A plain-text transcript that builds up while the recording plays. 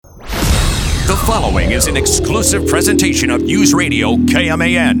The following is an exclusive presentation of News Radio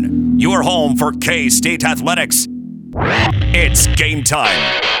KMAN, your home for K-State athletics. It's game time.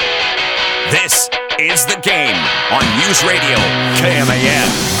 This is The Game on News Radio KMAN.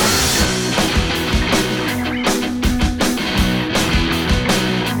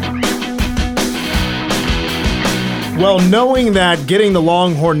 Well, knowing that getting the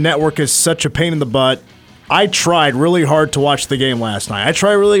Longhorn Network is such a pain in the butt, I tried really hard to watch the game last night. I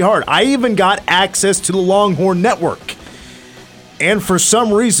tried really hard. I even got access to the Longhorn Network. And for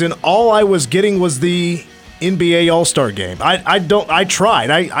some reason, all I was getting was the NBA All-Star game. I tried.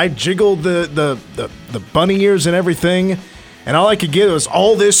 I jiggled the bunny ears and everything, and all I could get was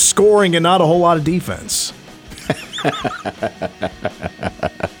all this scoring and not a whole lot of defense.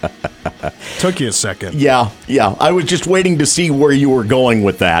 Took you a second. Yeah. I was just waiting to see where you were going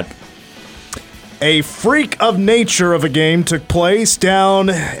with that. A freak of nature of a game took place down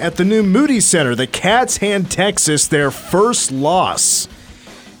at the new Moody Center. The Cats hand Texas their first loss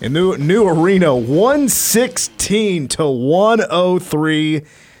in new arena, 116-103.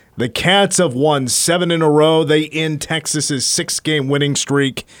 The Cats have won 7 in a row. They end Texas's 6-game winning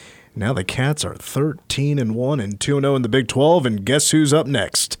streak. Now the Cats are 13-1 and 2-0 in the Big 12, and guess who's up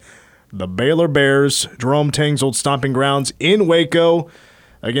next? The Baylor Bears, Jerome Tang's old stomping grounds in Waco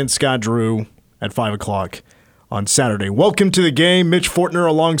against Scott Drew at 5 o'clock on Saturday. Welcome to the game. Mitch Fortner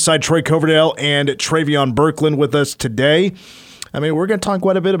alongside Troy Coverdale and Travion Berkland with us today. We're going to talk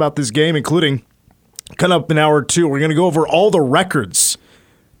quite a bit about this game, including coming up in hour 2. We're going to go over all the records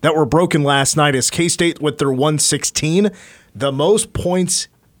that were broken last night as K-State with their 116, the most points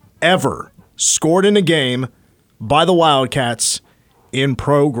ever scored in a game by the Wildcats in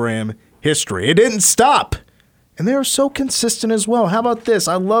program history. It didn't stop, and they are so consistent as well. How about this?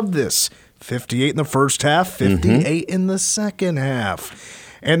 I love this. 58 in the first half, 58 in the second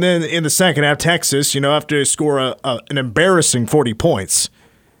half. And then in the second half, Texas, after they score an embarrassing 40 points,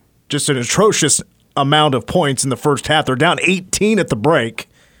 just an atrocious amount of points in the first half. They're down 18 at the break.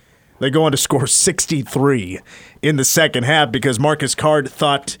 They go on to score 63 in the second half because Marcus Card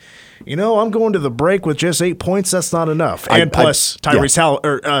thought, I'm going to the break with just 8 points. That's not enough. And plus, Tyrese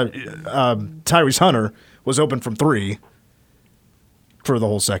Hunter was open from 3 for the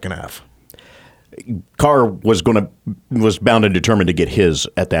whole second half. Carr was bound and determined to get his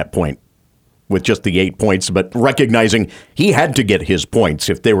at that point with just the 8 points, but recognizing he had to get his points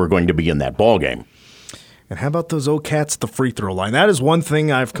if they were going to be in that ball game. And how about those old Cats at the free throw line? That is one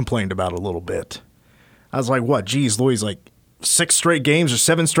thing I've complained about a little bit. I was like, what? Geez, Louis, 6 straight games or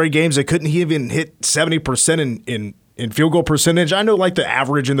 7 straight games, they couldn't even hit 70% in field goal percentage. I know the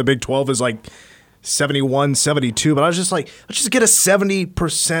average in the Big 12 is 71, 72, but I was just like, let's just get a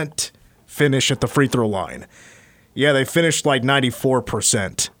 70% finish at the free throw line. Yeah, they finished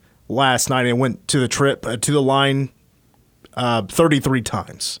 94% last night and went to the line 33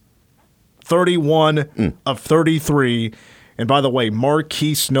 times. 31 of 33. And by the way,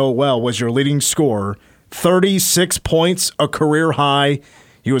 Marquise Noel was your leading scorer. 36 points, a career high.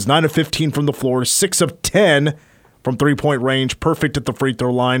 He was 9 of 15 from the floor, 6 of 10 from three-point range, perfect at the free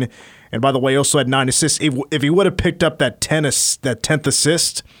throw line. And by the way, he also had 9 assists. If he would have picked up that 10th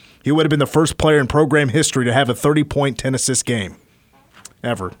assist, he would have been the first player in program history to have a 30-point, 10-assist game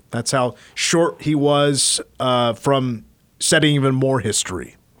ever. That's how short he was from setting even more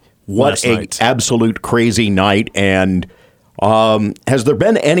history. What an absolute crazy night. And has there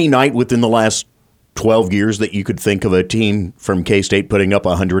been any night within the last 12 years that you could think of a team from K-State putting up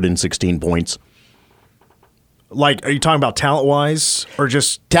 116 points? Are you talking about talent-wise or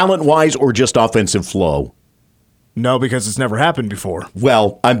just... Talent-wise or just offensive flow? No, because it's never happened before.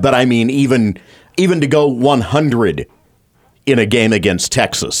 Well, but I mean, even to go 100 in a game against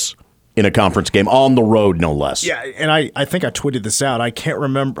Texas, in a conference game, on the road, no less. Yeah, and I think I tweeted this out. I can't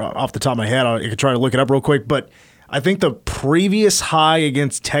remember off the top of my head. I could try to look it up real quick, but I think the previous high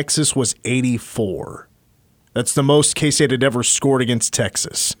against Texas was 84. That's the most K-State had ever scored against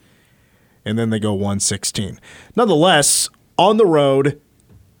Texas. And then they go 116. Nonetheless, on the road,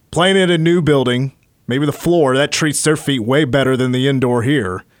 playing at a new building, maybe the floor, that treats their feet way better than the indoor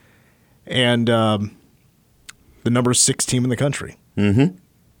here. And the number 6 team in the country. Mm-hmm.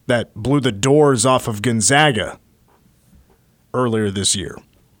 That blew the doors off of Gonzaga earlier this year.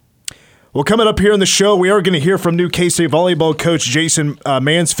 Well, coming up here in the show, we are going to hear from new K-State volleyball coach Jason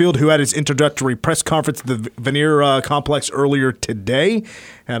Mansfield, who had his introductory press conference at the Vanier Complex earlier today.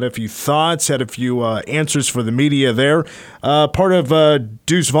 Had a few thoughts, had a few answers for the media there. Part of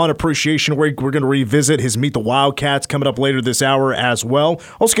Deuce Vaughn Appreciation Week, we're going to revisit his Meet the Wildcats coming up later this hour as well.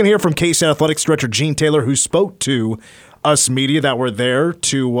 Also going to hear from K-State Athletics Director Gene Taylor, who spoke to us media that were there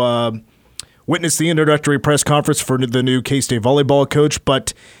to witnessed the introductory press conference for the new K-State volleyball coach,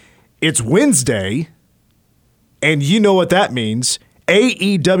 but it's Wednesday, and you know what that means.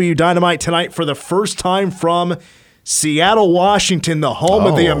 AEW Dynamite tonight for the first time from Seattle, Washington, the home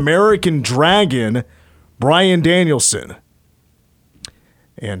of the American Dragon, Bryan Danielson.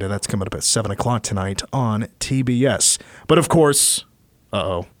 And that's coming up at 7 o'clock tonight on TBS. But, of course,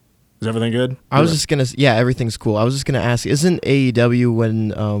 is everything good? I was just going to, everything's cool. I was just going to ask, isn't AEW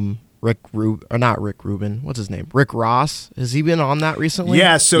when Rick Rubin, what's his name? Rick Ross, has he been on that recently?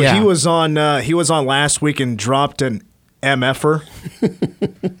 Yeah, he was on last week and dropped an MFer.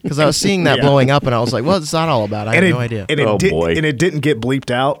 Because I was seeing that blowing up, and I was like, what's that all about? I have no idea. And it didn't get bleeped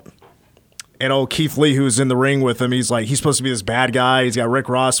out. And old Keith Lee, who was in the ring with him, he's supposed to be this bad guy. He's got Rick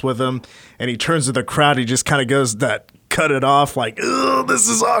Ross with him. And he turns to the crowd. He just kind of goes cut it off like, ugh, this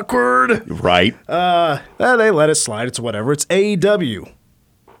is awkward. Right. They let it slide. It's whatever. It's AEW.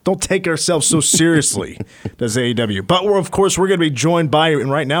 Don't take ourselves so seriously, does AEW. But, we're going to be joined by,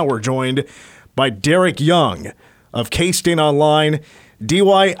 and right now we're joined by Derek Young of K-State Online.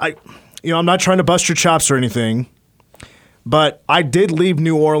 DY, I'm not trying to bust your chops or anything, but I did leave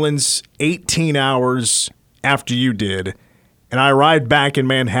New Orleans 18 hours after you did, and I arrived back in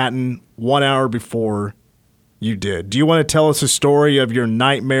Manhattan 1 hour before you did. Do you want to tell us a story of your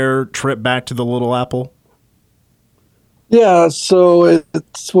nightmare trip back to the Little Apple? Yeah, so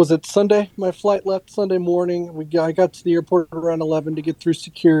was it Sunday? My flight left Sunday morning. I got to the airport around 11 to get through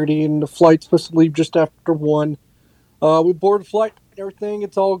security, and the flight's supposed to leave just after 1. We board the flight and everything.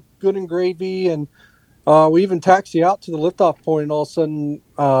 It's all good and gravy, and we even taxi out to the liftoff point, and all of a sudden,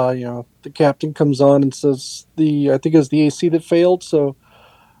 the captain comes on and says I think it was the AC that failed. So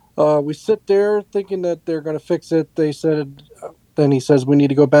we sit there thinking that they're going to fix it. Then he says we need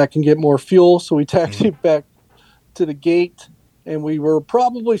to go back and get more fuel. So we taxied back to the gate, and we were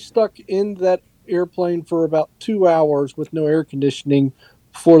probably stuck in that airplane for about 2 hours with no air conditioning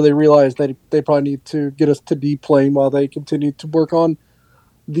before they realized that they probably need to get us to deplane while they continue to work on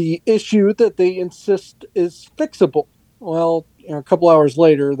the issue that they insist is fixable. Well, a couple hours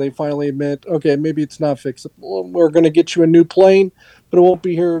later, they finally admit, okay, maybe it's not fixable. We're going to get you a new plane, but it won't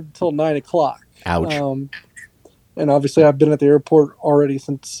be here until 9 o'clock. Ouch. And obviously, I've been at the airport already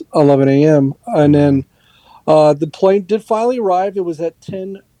since 11 a.m. And then the plane did finally arrive. It was at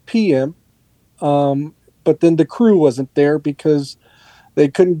 10 p.m., but then the crew wasn't there because they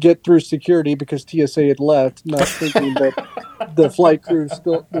couldn't get through security because TSA had left, not thinking that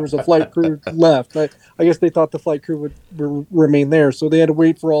there was a flight crew left. I guess they thought the flight crew would remain there, so they had to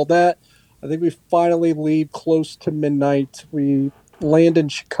wait for all that. I think we finally leave close to midnight. We land in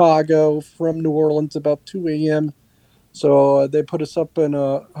Chicago from New Orleans about 2 a.m., so they put us up in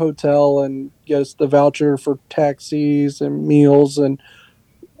a hotel and get us the voucher for taxis and meals and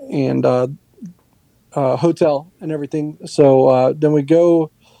hotel and everything. So then we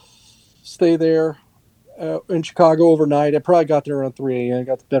go stay there in Chicago overnight. I probably got there around 3 a.m. I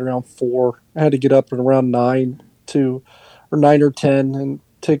got to bed around 4. I had to get up at around 9 or 10 and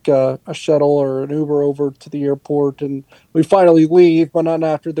take a shuttle or an Uber over to the airport. And we finally leave, but not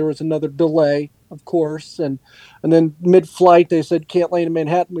after there was another delay, of course. And then mid-flight, they said, can't land in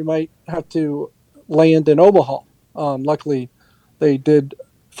Manhattan. We might have to land in Omaha. Luckily, they did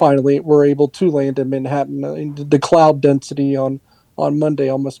finally were able to land in Manhattan. The cloud density on Monday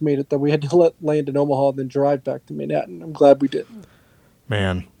almost made it that we had to land in Omaha and then drive back to Manhattan. I'm glad we did.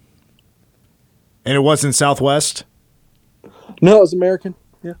 Man. And it wasn't Southwest? No, it was American.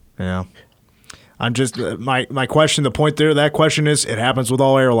 Yeah. Yeah. I'm just my question, the point there, that question is, it happens with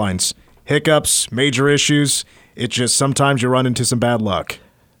all airlines. Hiccups, major issues. It's just sometimes you run into some bad luck.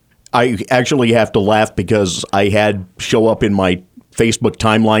 I actually have to laugh because I had show up in my Facebook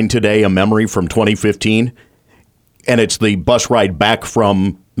timeline today a memory from 2015, and it's the bus ride back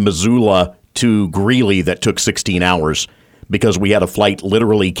from Missoula to Greeley that took 16 hours because we had a flight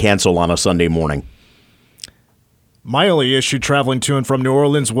literally cancel on a Sunday morning. My only issue traveling to and from New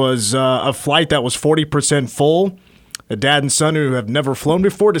Orleans was a flight that was 40% full. A dad and son who have never flown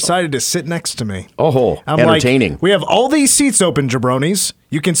before decided to sit next to me. Oh, I'm entertaining. Like, we have all these seats open, jabronis.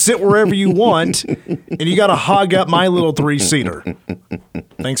 You can sit wherever you want, and you got to hog up my little 3-seater.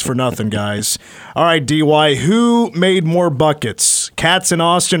 Thanks for nothing, guys. All right, DY, who made more buckets? Cats in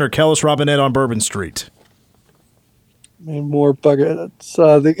Austin or Kellis Robinette on Bourbon Street? Made more buckets.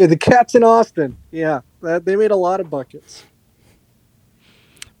 The Cats in Austin. Yeah, they made a lot of buckets.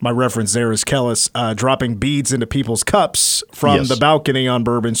 My reference there is Kellis dropping beads into people's cups from the balcony on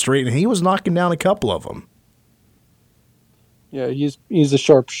Bourbon Street, and he was knocking down a couple of them. Yeah, he's a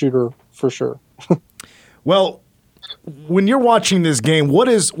sharpshooter for sure. Well, when you're watching this game, what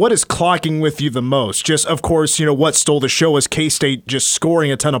is clocking with you the most? Just, of course, what stole the show is K-State just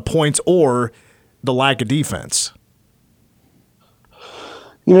scoring a ton of points or the lack of defense.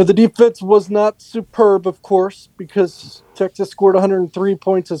 The defense was not superb, of course, because Texas scored 103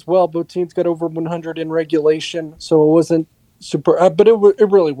 points as well. Both teams got over 100 in regulation, so it wasn't super. But it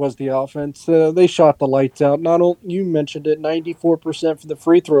really was the offense. They shot the lights out. Not only, you mentioned it, 94% from the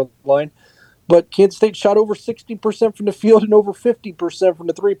free throw line, but Kansas State shot over 60% from the field and over 50% from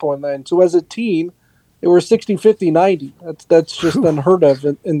the three-point line. So as a team, it were 60, 50, 90. That's just unheard of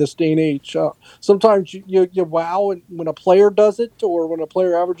in this day and age. Sometimes you wow when a player does it or when a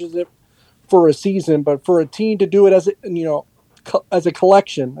player averages it for a season, but for a team to do it as a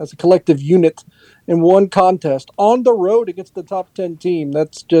collection, as a collective unit in one contest on the road against the top 10 team,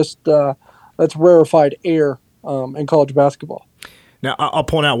 that's just that's rarefied air in college basketball. Now, I'll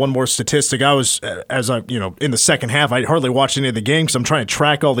point out one more statistic. I was, in the second half, I hardly watched any of the games. I'm trying to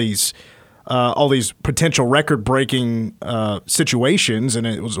track all these potential record-breaking situations, and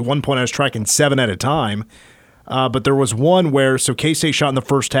it was at one point I was tracking 7 at a time. But there was one where, K-State shot in the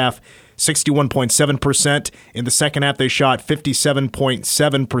first half 61.7%. In the second half, they shot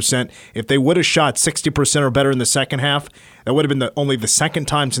 57.7%. If they would have shot 60% or better in the second half, that would have been only the second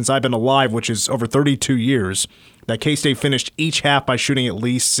time since I've been alive, which is over 32 years, that K-State finished each half by shooting at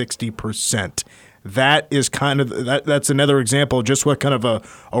least 60%. That is that's another example of just what kind of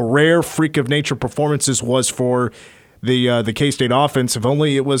a rare freak of nature performance this was for the K-State offense. If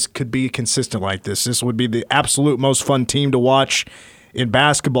only could be consistent like this. This would be the absolute most fun team to watch in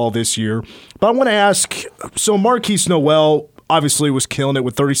basketball this year. But I want to ask, so Markquis Nowell obviously was killing it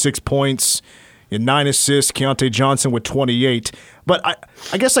with 36 points and 9 assists, Keontae Johnson with 28. But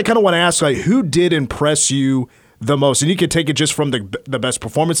I guess I kind of want to ask, who did impress you the most? And you could take it just from the best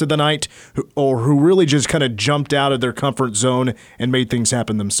performance of the night, or who really just kind of jumped out of their comfort zone and made things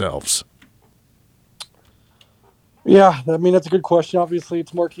happen themselves. Yeah, that's a good question. Obviously,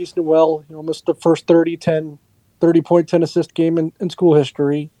 it's Markquis Nowell, almost the first 30-point, 10-assist game in school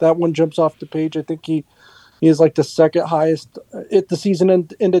history. That one jumps off the page. I think he is like the second highest. If the season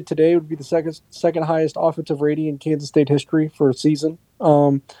ended today, it would be the second highest offensive rating in Kansas State history for a season.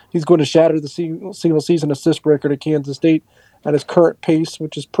 He's going to shatter the single season assist record at Kansas State at his current pace,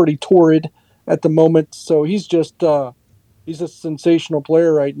 which is pretty torrid at the moment. So he's just he's a sensational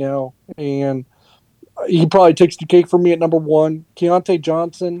player right now, and he probably takes the cake for me at number one. Keontae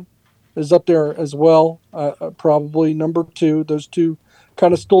Johnson is up there as well, probably number two. Those two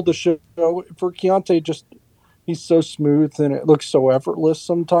kind of stole the show. For Keontae, he's so smooth and it looks so effortless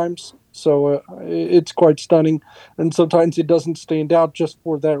sometimes. So it's quite stunning. And sometimes it doesn't stand out just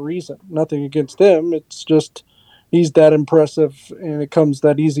for that reason. Nothing against him. It's just he's that impressive and it comes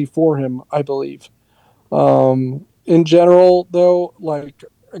that easy for him, I believe. In general, though, like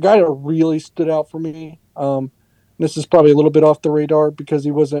a guy that really stood out for me, this is probably a little bit off the radar because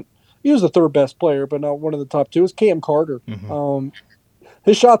he was the third best player, but not one of the top two, is Cam Carter. Mm-hmm.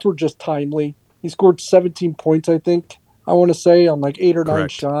 His shots were just timely. He scored 17 points, I think, I want to say, on like 8 or 9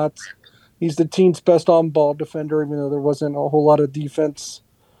 shots. He's the team's best on-ball defender, even though there wasn't a whole lot of defense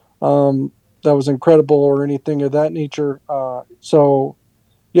that was incredible or anything of that nature. So,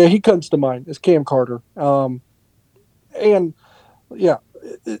 yeah, he comes to mind as Cam Carter. And, yeah,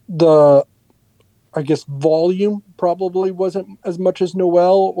 I guess volume probably wasn't as much as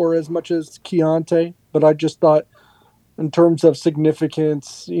Nowell or as much as Keontae, but I just thought in terms of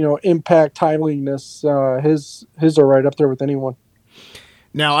significance, impact, timeliness, his are right up there with anyone.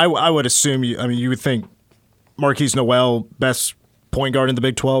 Now, I would assume you would think Markquis Nowell best point guard in the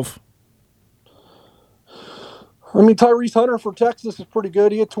Big 12. Tyrese Hunter for Texas is pretty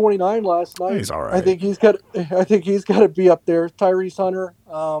good. He had 29 last night. He's all right. I think he's got to be up there. Tyrese Hunter.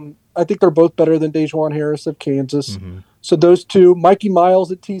 I think they're both better than Dejuan Harris of Kansas. Mm-hmm. So those two, Mikey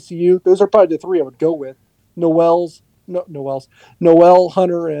Miles at TCU, those are probably the three I would go with. Nowell,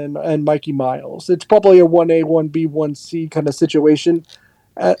 Hunter, and Mikey Miles. It's probably a 1A, 1B, 1C kind of situation.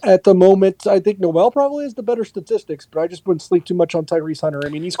 At the moment, I think Nowell probably has the better statistics, but I just wouldn't sleep too much on Tyrese Hunter.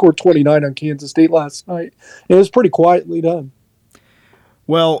 He scored 29 on Kansas State last night. It was pretty quietly done.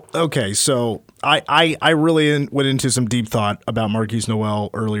 Well, okay, so I really went into some deep thought about Markquis Nowell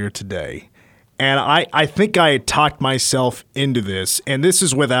earlier today, and I think I had talked myself into this, and this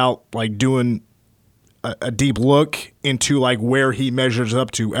is without doing a deep look into where he measures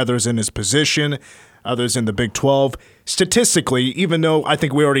up to others in his position, others in the Big 12. Statistically, even though I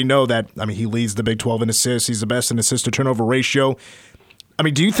think we already know that, he leads the Big 12 in assists, he's the best in assist-to-turnover ratio.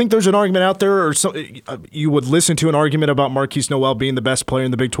 Do you think there's an argument out there, or you would listen to an argument about Markquis Nowell being the best player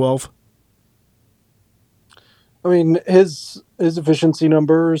in the Big 12? I mean, his efficiency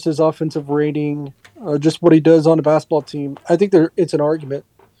numbers, his offensive rating, just what he does on the basketball team. I think it's an argument.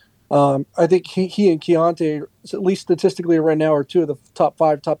 I think he and Keontae, at least statistically right now, are two of the top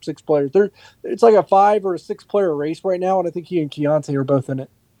 5, top 6 players. It's like a 5 or a 6 player race right now, and I think he and Keontae are both in it.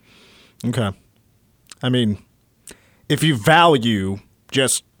 Okay. I mean, if you value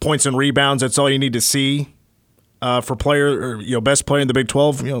just points and rebounds, that's all you need to see for player or best player in the Big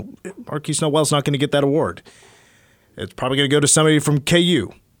 12. Marquise Noel's not going to get that award. It's probably going to go to somebody from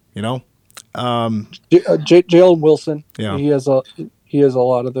KU. Jalen Wilson. Yeah. He has a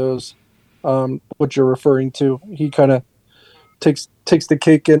lot of those. What you're referring to, he kind of takes the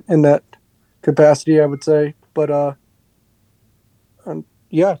cake in that capacity, I would say. But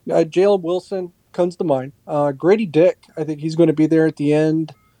Jalen Wilson comes to mind. Grady Dick, I think he's going to be there at the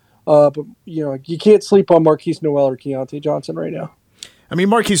end. But you can't sleep on Marquise Noel or Keontae Johnson right now. I mean,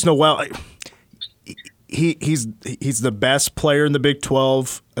 Marquise Noel, he's the best player in the Big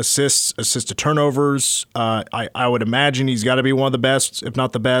 12. Assists to turnovers. I would imagine he's got to be one of the best, if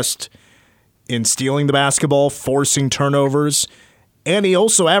not the best, in stealing the basketball, forcing turnovers, and he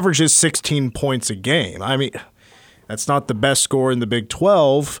also averages 16 points a game. I mean, that's not the best score in the Big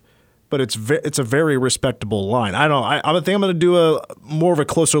 12. But it's a very respectable line. I don't know. I think I'm going to do more of a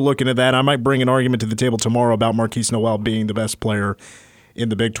closer look into that. I might bring an argument to the table tomorrow about Marquise Noel being the best player in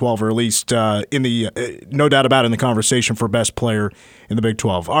the Big 12, or at least in the no doubt about it, in the conversation for best player in the Big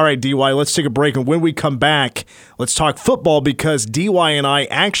 12. All right, DY, let's take a break, and when we come back, let's talk football because DY and I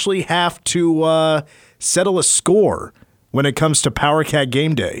actually have to settle a score when it comes to PowerCat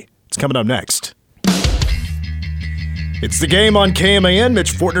Game Day. It's coming up next. It's the game on KMAN.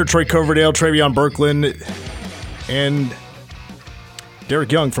 Mitch Fortner, Trey Coverdale, Travion Berkland, and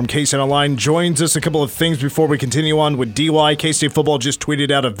Derek Young from K-State Online joins us. A couple of things before we continue on with DY. K-State Football just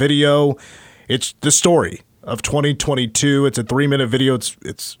tweeted out a video. It's the story of 2022. It's a 3-minute video.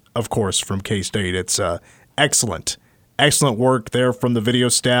 It's of course, from K-State. It's excellent work there from the video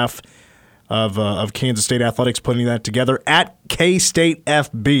staff of Kansas State Athletics putting that together. At K-State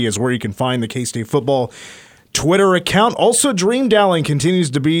FB is where you can find the K-State Football Twitter account. Also, Dream Dowling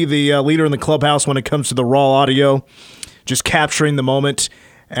continues to be the leader in the clubhouse when it comes to the raw audio, just capturing the moment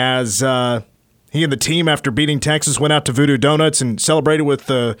as he and the team, after beating Texas, went out to Voodoo Donuts and celebrated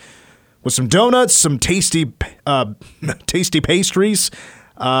with some donuts, some tasty pastries,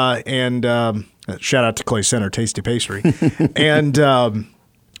 and shout out to Clay Center, Tasty Pastry. And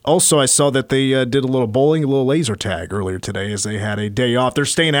also, I saw that they did a little bowling, a little laser tag earlier today as they had a day off. They're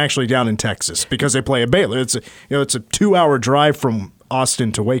staying actually down in Texas because they play at Baylor. It's a 2-hour drive from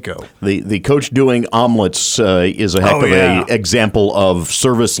Austin to Waco. The coach doing omelets is a heck of an example of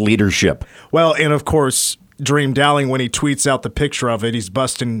service leadership. Well, and of course, Dream Dowling, when he tweets out the picture of it, he's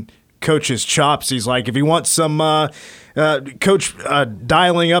busting Coach's chops. He's like, if you want some Coach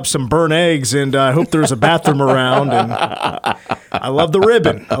dialing up some burnt eggs, and I hope there's a bathroom around. And I love the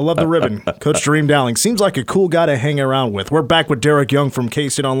ribbon. Coach Dream Dowling seems like a cool guy to hang around with. We're back with Derek Young from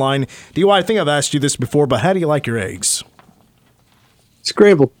K-State Online. DY, I think I've asked you this before, but how do you like your eggs?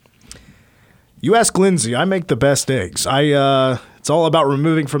 Scrambled. You ask Lindsay. I make the best eggs. It's all about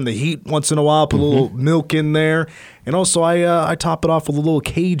removing from the heat once in a while, put a little milk in there. And also I top it off with a little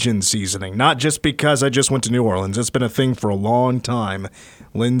Cajun seasoning, not just because I just went to New Orleans. It's been a thing for a long time.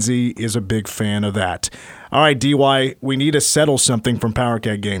 Lindsay is a big fan of that. All right, DY, we need to settle something from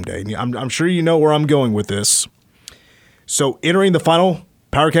PowerCat Game Day. I'm sure you know where I'm going with this. So entering the final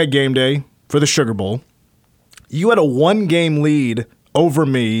PowerCat Game Day for the Sugar Bowl, you had a 1-game lead over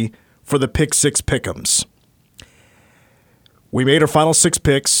me for the Pick 6 Pick'ems. We made our final 6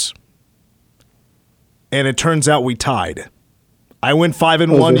 picks, and it turns out we tied. I went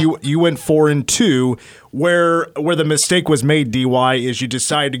 5-1. You went 4-2. Where the mistake was made, DY, is you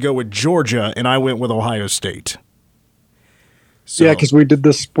decided to go with Georgia, and I went with Ohio State. So, yeah, because we did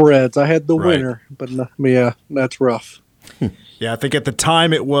the spreads. I had the winner, but that's rough. Yeah, I think at the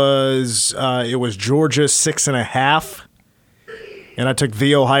time it was Georgia 6.5, and I took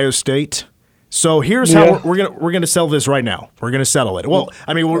the Ohio State. So here's how we're gonna settle this right now. We're gonna settle it. Well,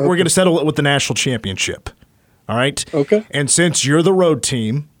 I mean, we're gonna settle it with the national championship. All right. Okay. And since you're the road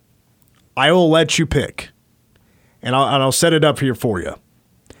team, I will let you pick, and I'll set it up here for you.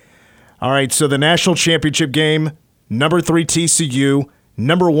 All right. So the national championship game: number 3 TCU,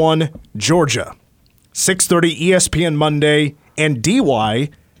 number 1 Georgia, 6:30 ESPN Monday, and DY,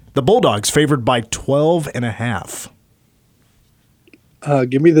 the Bulldogs favored by 12.5.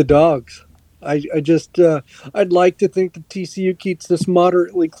 Give me the Dogs. I'd like to think that TCU keeps this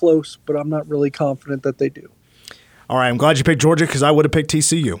moderately close, but I'm not really confident that they do. All right, I'm glad you picked Georgia because I would have picked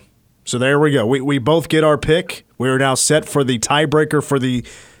TCU. So there we go. We both get our pick. We are now set for the tiebreaker for the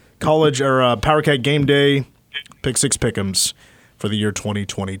college or PowerCat Game Day Pick 6 Pick'ems for the year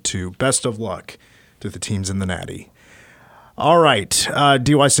 2022. Best of luck to the teams in the Natty. All right,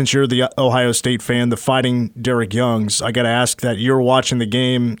 DY, since you're the Ohio State fan, the Fighting Derek Youngs, I got to ask that you're watching the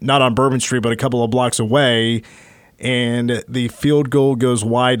game not on Bourbon Street but a couple of blocks away, and the field goal goes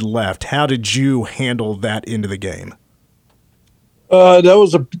wide left. How did you handle that into the game?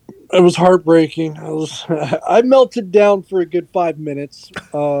 It was heartbreaking. I melted down for a good 5 minutes.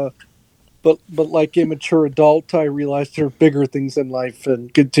 But like a mature adult, I realized there are bigger things in life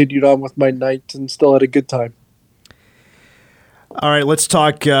and continued on with my night and still had a good time. All right, let's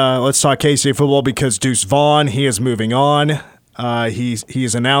talk K-State football because Deuce Vaughn, he is moving on. He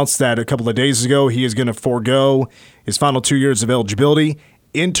has announced that a couple of days ago he is going to forego his final 2 years of eligibility,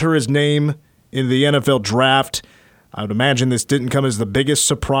 enter his name in the NFL draft. I would imagine this didn't come as the biggest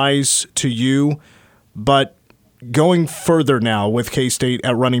surprise to you, but going further now with K-State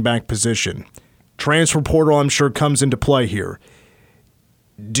at running back position, transfer portal I'm sure comes into play here.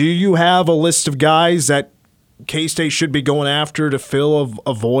 Do you have a list of guys that K-State should be going after to fill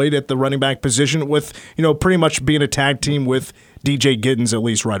a void at the running back position with, pretty much being a tag team with DJ Giddens at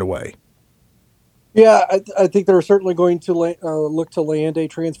least right away? Yeah, I think they're certainly going to look to land a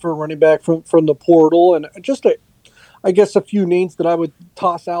transfer running back from the portal. And just, I guess, a few names that I would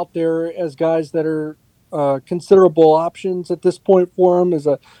toss out there as guys that are considerable options at this point for him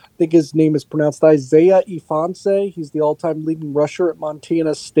I think his name is pronounced Isaiah Ifanse. He's the all-time leading rusher at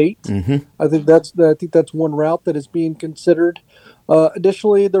Montana State. Mm-hmm. I think that's one route that is being considered.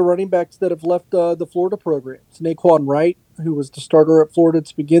 Additionally, the running backs that have left the Florida programs, Naquan Wright, who was the starter at Florida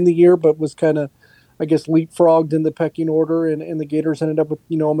to begin the year, but was kind of, I guess, leapfrogged in the pecking order, and the Gators ended up with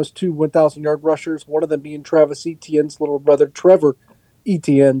almost 2 1,000-yard rushers. One of them being Travis Etienne's little brother, Trevor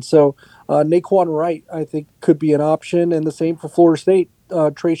Etienne. So Naquan Wright, I think, could be an option, and the same for Florida State.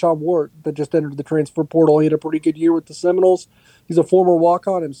 Trayshawn Ward, that just entered the transfer portal. He had a pretty good year with the Seminoles. He's a former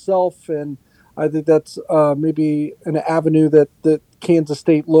walk-on himself, and I think that's maybe an avenue that Kansas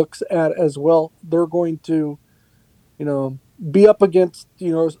State looks at as well. They're going to, be up against,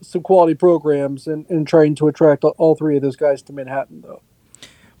 some quality programs and trying to attract all three of those guys to Manhattan, though.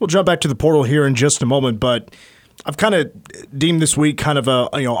 We'll jump back to the portal here in just a moment, but I've kind of deemed this week kind of a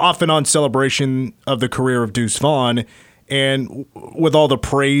off and on celebration of the career of Deuce Vaughn, and with all the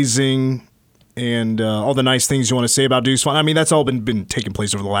praising and all the nice things you want to say about Deuce Vaughn, I mean, that's all been taking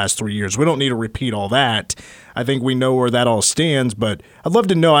place over the last 3 years. We don't need to repeat all that. I think we know where that all stands, but I'd love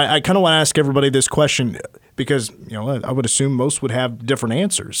to know. I kind of want to ask everybody this question because I would assume most would have different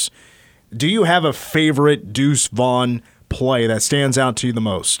answers. Do you have a favorite Deuce Vaughn play that stands out to you the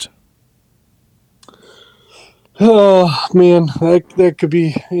most? Oh, man, that could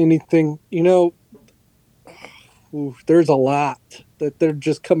be anything. There's a lot that they're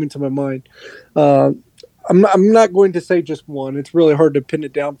just coming to my mind. I'm not going to say just one. It's really hard to pin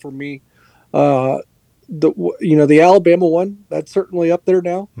it down for me. The Alabama one, that's certainly up there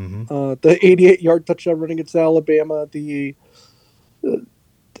now. Mm-hmm. The 88-yard touchdown run against Alabama, the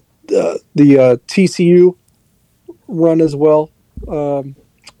TCU run as well.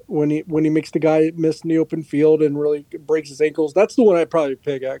 When he makes the guy miss in the open field and really breaks his ankles. That's the one I'd probably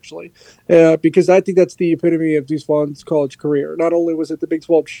pick, actually, because I think that's the epitome of Deuce Vaughn's college career. Not only was it the Big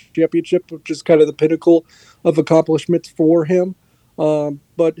 12 championship, which is kind of the pinnacle of accomplishments for him,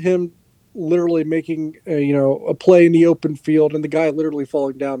 but him literally making a play in the open field and the guy literally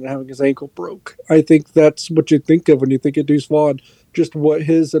falling down and having his ankle broke. I think that's what you think of when you think of Deuce Vaughn, just what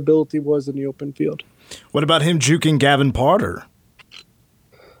his ability was in the open field. What about him juking Gavin Potter?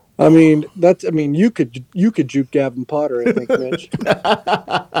 I mean, you could juke Gavin Potter, I think, Mitch.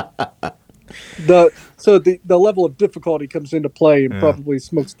 The level of difficulty comes into play and probably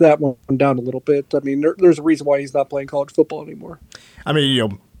smokes that one down a little bit. I mean, there's a reason why he's not playing college football anymore. I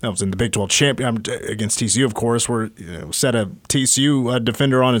mean, that was in the Big 12 champion against TCU, of course, where set a TCU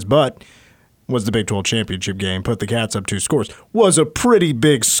defender on his butt. Was the Big 12 championship game, put the Cats up 2 scores. Was a pretty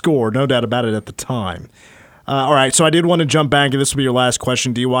big score, no doubt about it at the time. All right, so I did want to jump back, and this will be your last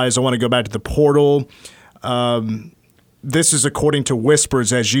question, DY, is I want to go back to the portal. This is according to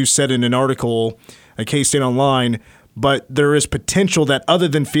whispers, as you said in an article at K-State Online, but there is potential that other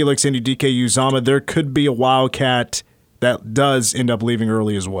than Felix Ndike-Uzama, there could be a Wildcat that does end up leaving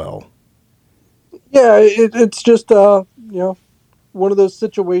early as well. Yeah, it's just, one of those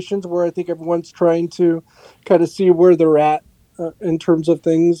situations where I think everyone's trying to kind of see where they're at in terms of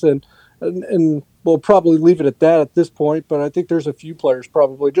things, and we'll probably leave it at that at this point. But I think there's a few players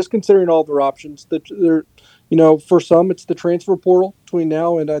probably just considering all their options that For some, it's the transfer portal between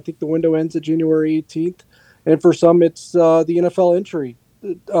now and I think the window ends at January 18th. And for some, it's the NFL entry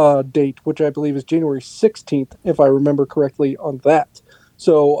date, which I believe is January 16th, if I remember correctly on that.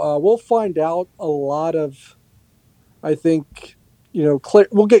 So we'll find out a lot of, I think,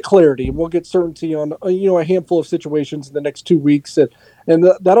 we'll get clarity. We'll get certainty on, a handful of situations in the next 2 weeks. And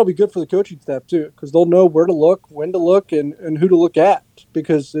that'll be good for the coaching staff, too, because they'll know where to look, when to look, and who to look at.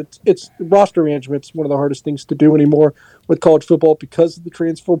 Because it's roster management's one of the hardest things to do anymore with college football because of the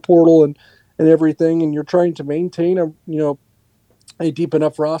transfer portal and everything. And you're trying to maintain a deep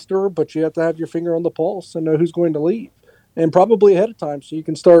enough roster, but you have to have your finger on the pulse and know who's going to leave. And probably ahead of time, so you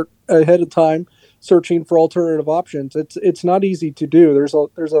can start ahead of time searching for alternative options. It's not easy to do. There's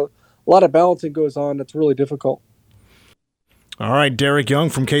a lot of balancing goes on that's really difficult. All right, Derek Young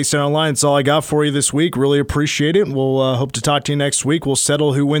from K-State Online. That's all I got for you this week. Really appreciate it. We'll hope to talk to you next week. We'll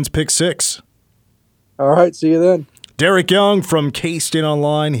settle who wins Pick 6. All right, see you then. Derek Young from K-State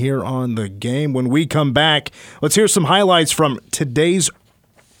Online here on The Game. When we come back, let's hear some highlights from today's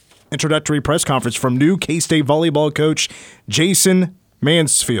introductory press conference from new K-State volleyball coach Jason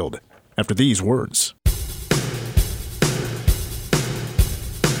Mansfield after these words.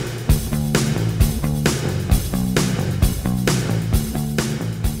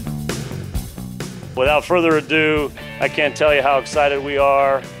 Without further ado, I can't tell you how excited we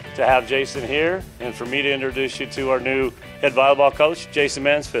are to have Jason here and for me to introduce you to our new head volleyball coach, Jason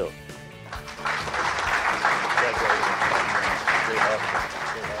Mansfield.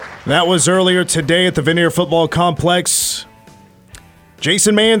 That was earlier today at the Vanier Football Complex.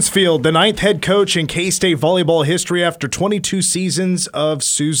 Jason Mansfield, the 9th head coach in K-State volleyball history after 22 seasons of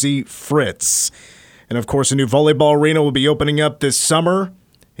Susie Fritz. And of course, a new volleyball arena will be opening up this summer.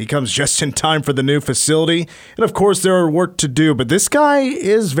 He comes just in time for the new facility. And of course, there are work to do, but this guy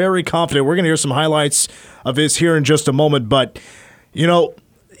is very confident. We're going to hear some highlights of his here in just a moment. But,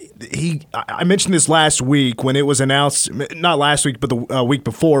 I mentioned this last week when it was announced, not last week, but the week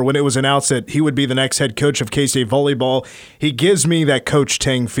before, when it was announced that he would be the next head coach of K-State volleyball. He gives me that Coach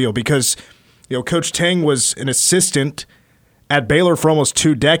Tang feel because, Coach Tang was an assistant at Baylor for almost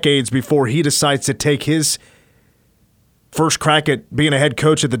 2 decades before he decides to take his first crack at being a head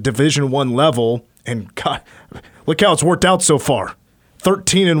coach at the Division I level. And God, look how it's worked out so far.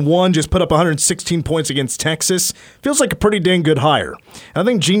 13-1, just put up 116 points against Texas. Feels like a pretty dang good hire. And I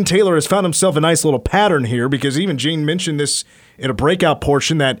think Gene Taylor has found himself a nice little pattern here because even Gene mentioned this in a breakout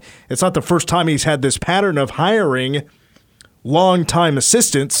portion that it's not the first time he's had this pattern of hiring long-time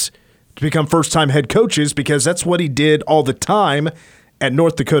assistants to become first-time head coaches because that's what he did all the time at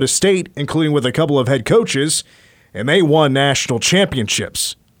North Dakota State, including with a couple of head coaches, and they won national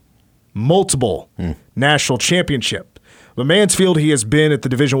championships. Multiple national championship. But Mansfield, he has been at the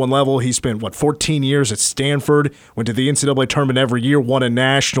Division I level. He spent, 14 years at Stanford, went to the NCAA tournament every year, won a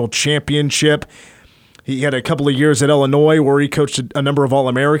national championship. He had a couple of years at Illinois where he coached a number of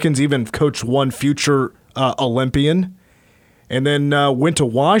All-Americans, even coached one future Olympian. And then went to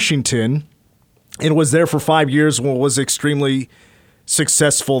Washington and was there for 5 years and was extremely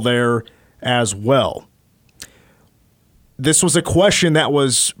successful there as well. This was a question that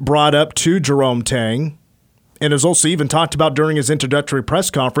was brought up to Jerome Tang, and is also even talked about during his introductory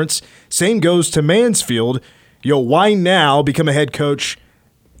press conference. Same goes to Mansfield. Why now become a head coach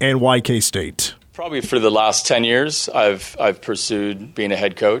and why K-State? Probably for the last 10 years, I've pursued being a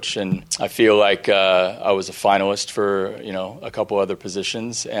head coach, and I feel like I was a finalist for a couple other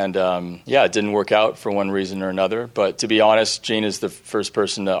positions, and it didn't work out for one reason or another. But to be honest, Gene is the first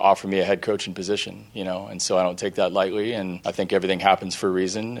person to offer me a head coaching position, and so I don't take that lightly, and I think everything happens for a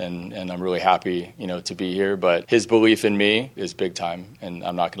reason, and I'm really happy, to be here. But his belief in me is big time, and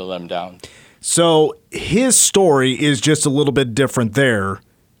I'm not going to let him down. So his story is just a little bit different there.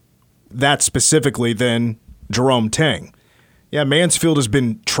 That specifically than Jerome Tang. Yeah, Mansfield has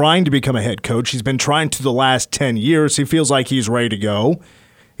been trying to become a head coach. He's been trying to the last 10 years. He feels like he's ready to go.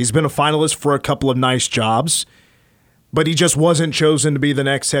 He's been a finalist for a couple of nice jobs, but he just wasn't chosen to be the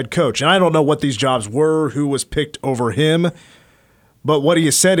next head coach. And I don't know what these jobs were, who was picked over him, but what he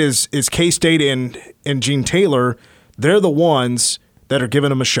has said is K-State and Gene Taylor, they're the ones that are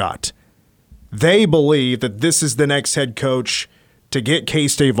giving him a shot. They believe that this is the next head coach to get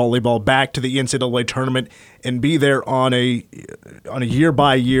K-State volleyball back to the NCAA tournament and be there on a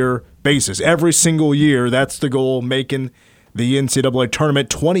year-by-year basis. Every single year, that's the goal, making the NCAA tournament.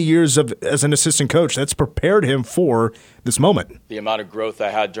 20 years as an assistant coach, that's prepared him for this moment. The amount of growth I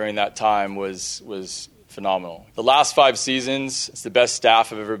had during that time was phenomenal. The last 5 seasons, it's the best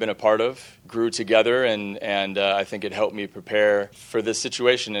staff I've ever been a part of. Grew together, and I think it helped me prepare for this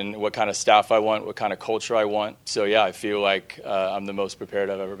situation and what kind of staff I want, what kind of culture I want. So, yeah, I feel like I'm the most prepared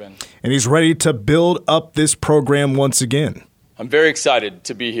I've ever been. And he's ready to build up this program once again. I'm very excited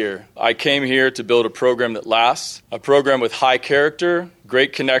to be here. I came here to build a program that lasts, a program with high character,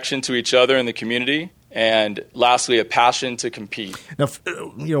 great connection to each other in the community, and lastly, a passion to compete. Now,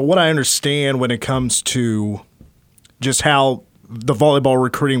 what I understand when it comes to just how the volleyball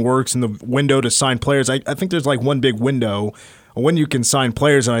recruiting works and the window to sign players, I think there's like one big window when you can sign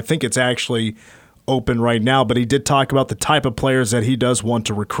players, and I think it's actually open right now. But he did talk about the type of players that he does want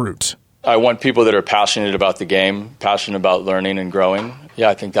to recruit. I want people that are passionate about the game, passionate about learning and growing. Yeah,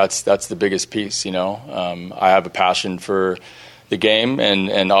 I think that's the biggest piece, I have a passion for the game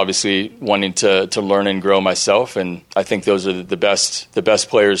and obviously wanting to learn and grow myself, and I think those are the best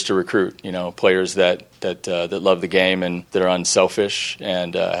players to recruit, players that love the game and that are unselfish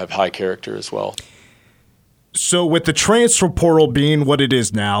and have high character as well. So with the transfer portal being what it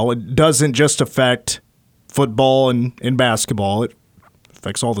is now, it doesn't just affect football and basketball. It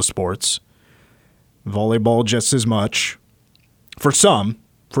affects all the sports. Volleyball just as much. For some.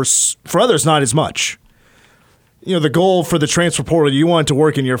 For others, not as much. The goal for the transfer portal, you want it to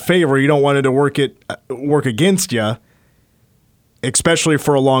work in your favor. You don't want it to work against you, especially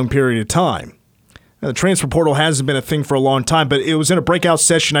for a long period of time. Now, the transfer portal hasn't been a thing for a long time, but it was in a breakout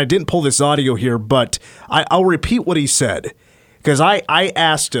session. I didn't pull this audio here, but I'll repeat what he said because I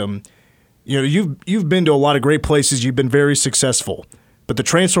asked him, you've been to a lot of great places. You've been very successful, but the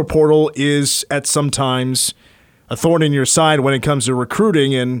transfer portal is at sometimes a thorn in your side when it comes to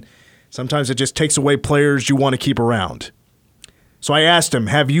recruiting, and sometimes it just takes away players you want to keep around. So I asked him,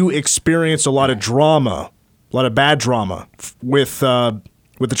 have you experienced a lot of drama, a lot of bad drama with the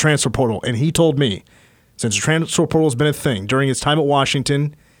transfer portal? And he told me, since the transfer portal has been a thing, during his time at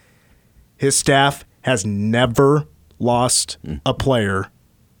Washington, his staff has never lost a player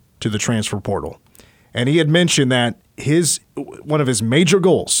to the transfer portal. And he had mentioned that one of his major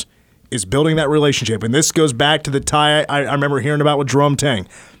goals is building that relationship. And this goes back to the tie I remember hearing about with Jerome Tang.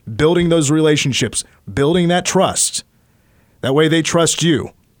 Building those relationships, building that trust. That way they trust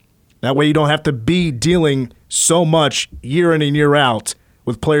you. That way you don't have to be dealing so much year in and year out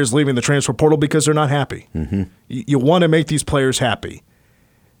with players leaving the transfer portal because they're not happy. Mm-hmm. You want to make these players happy.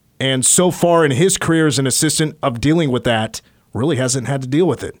 And so far in his career as an assistant of dealing with that, really hasn't had to deal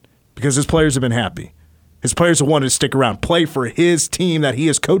with it because his players have been happy. His players have wanted to stick around, play for his team that he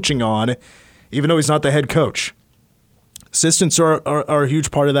is coaching on, even though he's not the head coach. Assistants are a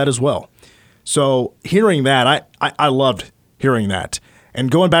huge part of that as well. So hearing that, I loved hearing that.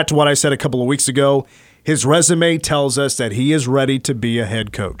 And going back to what I said a couple of weeks ago, his resume tells us that he is ready to be a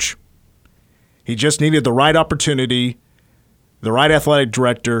head coach. He just needed the right opportunity, the right athletic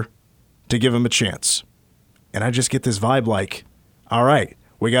director to give him a chance. And I just get this vibe like, all right,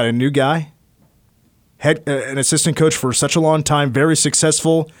 we got a new guy, an assistant coach for such a long time, very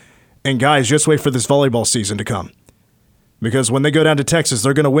successful, and guys, just wait for this volleyball season to come. Because when they go down to Texas,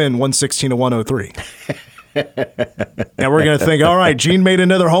 they're going to win 116-103. And we're going to think, all right, Gene made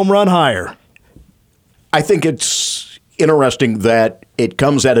another home run hire. I think it's interesting that it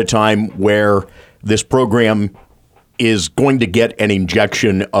comes at a time where this program is going to get an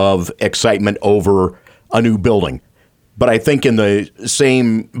injection of excitement over a new building. But I think in the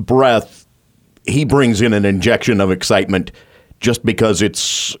same breath, he brings in an injection of excitement just because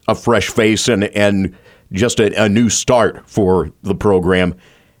it's a fresh face and just a new start for the program.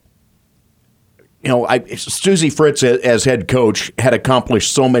 Susie Fritz as head coach had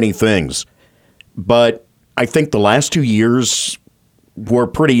accomplished so many things, but I think the last 2 years were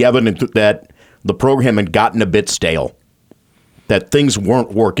pretty evident that the program had gotten a bit stale, that things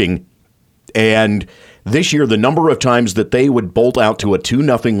weren't working. And this year, the number of times that they would bolt out to a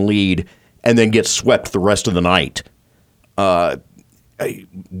 2-0 lead and then get swept the rest of the night, go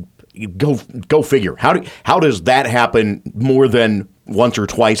figure. How does that happen more than once or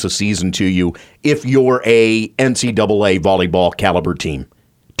twice a season to you if you're a NCAA volleyball caliber team,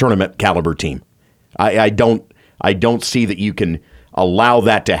 tournament caliber team? I don't see that you can allow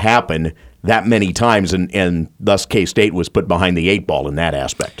that to happen that many times, and thus K-State was put behind the 8 ball in that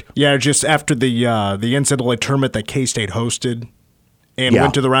aspect. Yeah, just after the NCAA tournament that K-State hosted and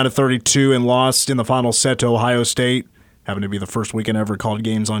went to the round of 32 and lost in the final set to Ohio State. Happened to be the first weekend I ever called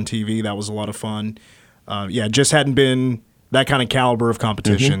games on TV. That was a lot of fun. It just hadn't been that kind of caliber of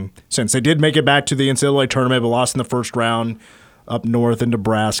competition since. They did make it back to the NCAA tournament, but lost in the first round up north in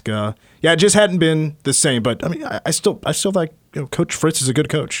Nebraska. Yeah, it just hadn't been the same. But I mean, I still think Coach Fritz is a good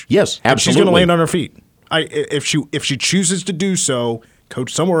coach. Yes, absolutely. And she's going to land on her feet. if she chooses to do so,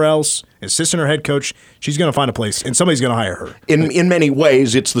 coach somewhere else, assistant or head coach, she's going to find a place, and somebody's going to hire her. In many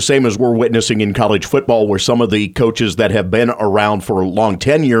ways, it's the same as we're witnessing in college football, where some of the coaches that have been around for long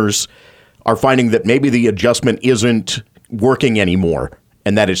tenures are finding that maybe the adjustment isn't working anymore,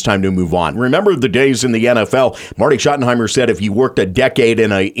 and that it's time to move on. Remember the days in the NFL, Marty Schottenheimer said if you worked a decade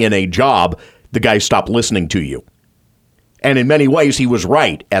in a job, the guys stopped listening to you. And in many ways, he was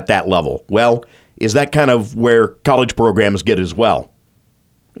right at that level. Well, is that kind of where college programs get as well?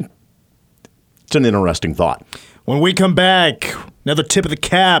 It's an interesting thought. When we come back, another tip of the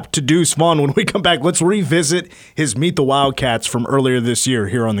cap to Deuce Vaughn. When we come back, let's revisit his Meet the Wildcats from earlier this year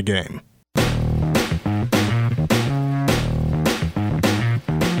here on The Game.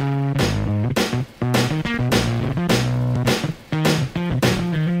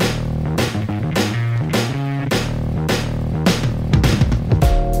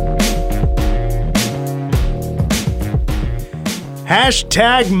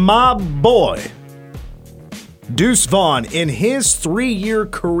 Hashtag my boy. Deuce Vaughn, in his 3-year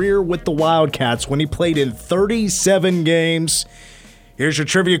career with the Wildcats, when he played in 37 games, here's your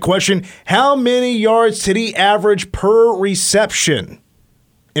trivia question. How many yards did he average per reception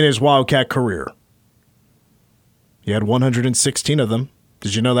in his Wildcat career? He had 116 of them.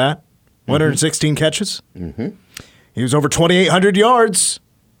 Did you know that? 116 catches? Mm-hmm. He was over 2,800 yards.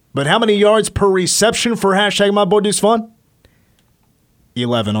 But how many yards per reception for hashtag my boy Deuce Vaughn?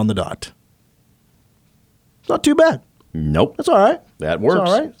 11 on the dot. It's not too bad. Nope. That's all right. That works. It's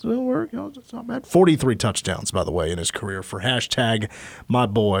all right. It'll work. It's not bad. 43 touchdowns, by the way, in his career for hashtag my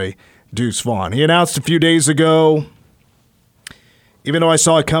boy Deuce Vaughn. He announced a few days ago, even though I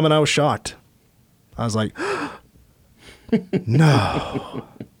saw it coming, I was shocked. I was like, no.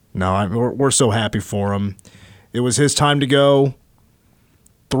 We're so happy for him. It was his time to go.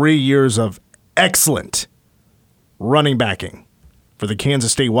 3 years of excellent running backing for the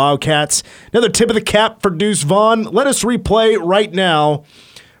Kansas State Wildcats. Another tip of the cap for Deuce Vaughn. Let us replay right now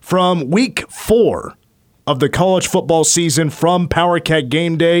from Week 4 of the college football season from Power Cat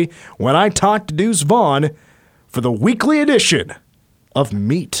Game Day when I talked to Deuce Vaughn for the weekly edition of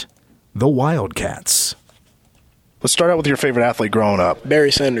Meet the Wildcats. Let's start out with your favorite athlete growing up.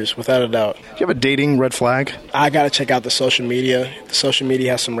 Barry Sanders, without a doubt. Do you have a dating red flag? I got to check out the social media. If the social media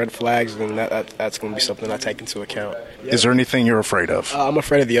has some red flags, then that's going to be something I take into account. Yeah. Is there anything you're afraid of? I'm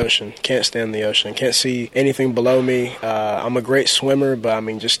afraid of the ocean. Can't stand the ocean. Can't see anything below me. I'm a great swimmer, but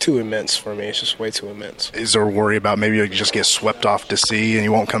just too immense for me. It's just way too immense. Is there a worry about maybe you just get swept off to sea and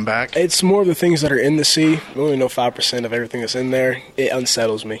you won't come back? It's more of the things that are in the sea. We only know 5% of everything that's in there. It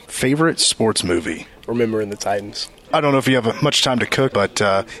unsettles me. Favorite sports movie? Remembering the Titans. I don't know if you have much time to cook, but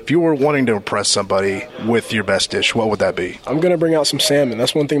if you were wanting to impress somebody with your best dish, what would that be? I'm going to bring out some salmon.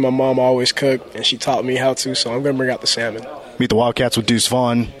 That's one thing my mom always cooked, and she taught me how to, so I'm going to bring out the salmon. Meet the Wildcats with Deuce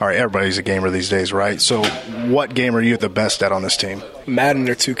Vaughn. All right, everybody's a gamer these days, right? So what game are you the best at on this team? Madden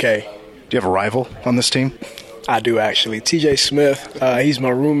or 2K. Do you have a rival on this team? I do, actually. TJ Smith, he's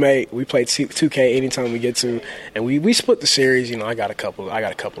my roommate. We play 2K anytime we get to, and we split the series. I got a couple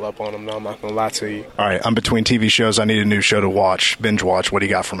up on him. No, I'm not gonna lie to you. All right, I'm between TV shows. I need a new show to watch, binge watch. What do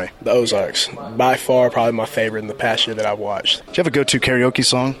you got for me? The Ozarks, by far, probably my favorite in the past year that I've watched. Do you have a go-to karaoke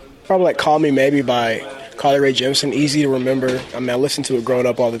song? Probably like "Call Me Maybe" by Carly Rae Jepsen. Easy to remember. I listen to it growing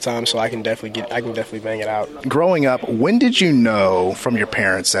up all the time, so I can definitely bang it out. Growing up, when did you know from your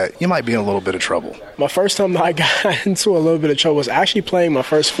parents that you might be in a little bit of trouble? My first time that I got into a little bit of trouble was actually playing my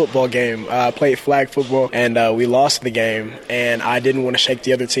first football game. I played flag football, and we lost the game, and I didn't want to shake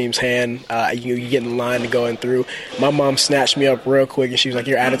the other team's hand. You get in line to go in through. My mom snatched me up real quick, and she was like,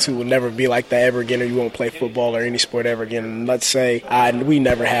 your attitude will never be like that ever again, or you won't play football or any sport ever again. And let's say we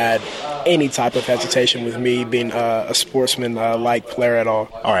never had any type of hesitation with me being a sportsman-like player at all.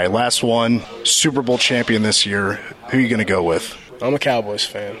 All right, last one. Super Bowl champion this year. Who are you going to go with? I'm a Cowboys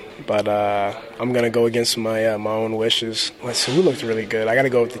fan, but I'm going to go against my own wishes. Let's see, who looked really good? I got to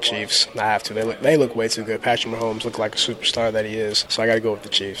go with the Chiefs. I have to. They look way too good. Patrick Mahomes looked like a superstar that he is, so I got to go with the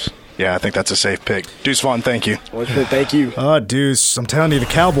Chiefs. Yeah, I think that's a safe pick. Deuce Vaughn, thank you. Thank you. Deuce, I'm telling you, the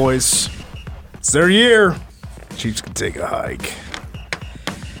Cowboys, it's their year. Chiefs can take a hike.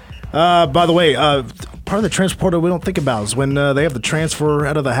 By the way, part of the transfer portal we don't think about is when they have the transfer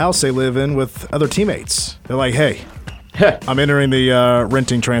out of the house they live in with other teammates. They're like, hey, I'm entering the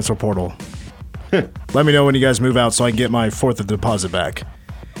renting transfer portal. Let me know when you guys move out so I can get my fourth of deposit back.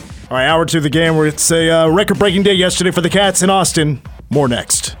 All right, hour 2 of the game where it's a record-breaking day yesterday for the Cats in Austin. More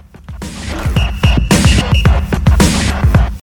next.